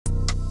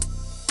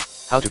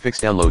How to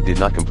fix download did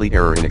not complete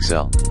error in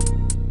Excel.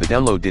 The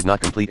download did not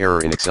complete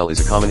error in Excel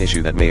is a common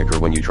issue that may occur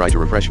when you try to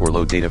refresh or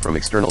load data from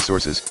external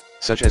sources,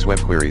 such as web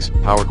queries,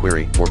 Power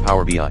Query, or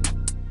Power BI.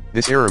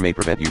 This error may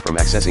prevent you from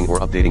accessing or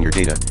updating your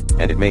data,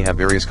 and it may have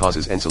various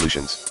causes and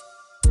solutions.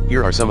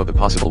 Here are some of the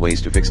possible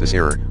ways to fix this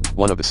error.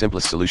 One of the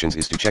simplest solutions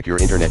is to check your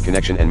internet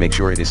connection and make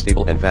sure it is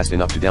stable and fast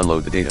enough to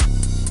download the data.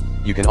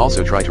 You can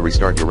also try to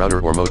restart your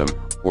router or modem,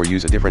 or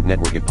use a different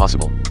network if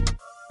possible.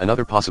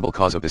 Another possible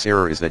cause of this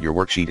error is that your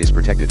worksheet is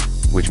protected,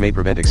 which may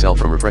prevent Excel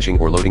from refreshing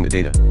or loading the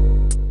data.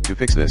 To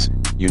fix this,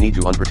 you need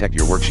to unprotect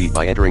your worksheet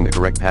by entering the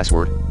correct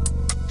password.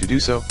 To do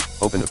so,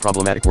 open the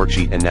problematic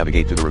worksheet and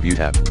navigate to the Review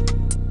tab.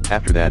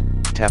 After that,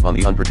 tap on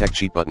the Unprotect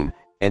Sheet button,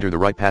 enter the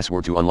right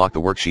password to unlock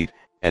the worksheet,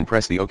 and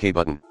press the OK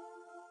button.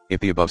 If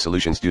the above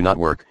solutions do not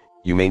work,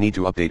 you may need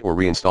to update or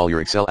reinstall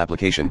your Excel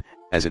application,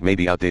 as it may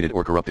be outdated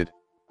or corrupted.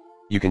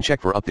 You can check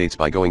for updates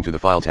by going to the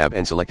File tab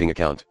and selecting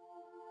Account.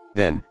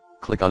 Then,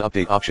 click on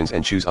Update Options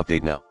and choose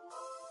Update Now.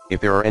 If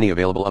there are any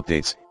available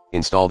updates,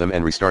 install them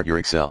and restart your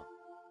Excel.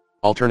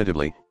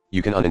 Alternatively,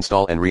 you can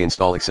uninstall and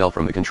reinstall Excel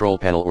from the Control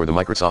Panel or the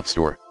Microsoft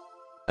Store.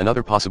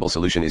 Another possible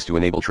solution is to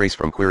enable Trace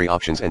from Query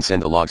Options and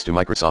send the logs to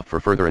Microsoft for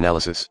further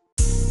analysis.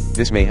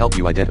 This may help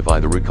you identify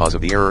the root cause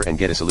of the error and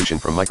get a solution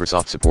from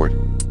Microsoft support.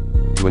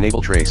 To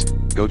enable Trace,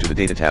 go to the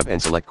Data tab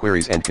and select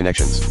Queries and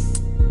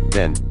Connections.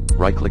 Then,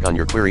 right-click on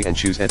your query and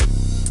choose Edit.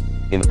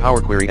 In the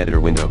Power Query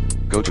Editor window,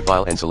 go to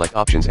File and select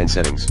Options and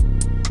Settings.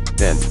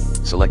 Then,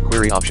 select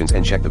Query Options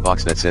and check the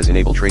box that says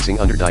Enable Tracing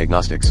under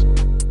Diagnostics.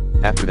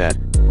 After that,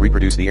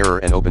 reproduce the error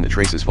and open the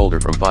Traces folder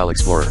from File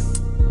Explorer.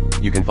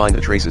 You can find the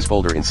Traces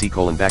folder in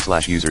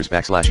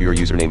C:\users\your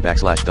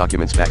username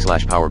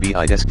 \documents Power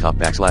BI desktop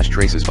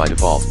 \traces by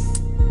default.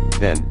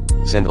 Then,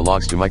 send the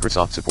logs to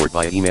Microsoft support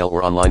via email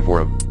or online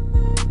forum.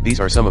 These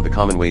are some of the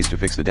common ways to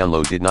fix the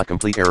download did not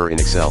complete error in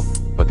Excel,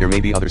 but there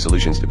may be other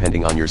solutions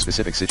depending on your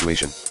specific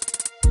situation.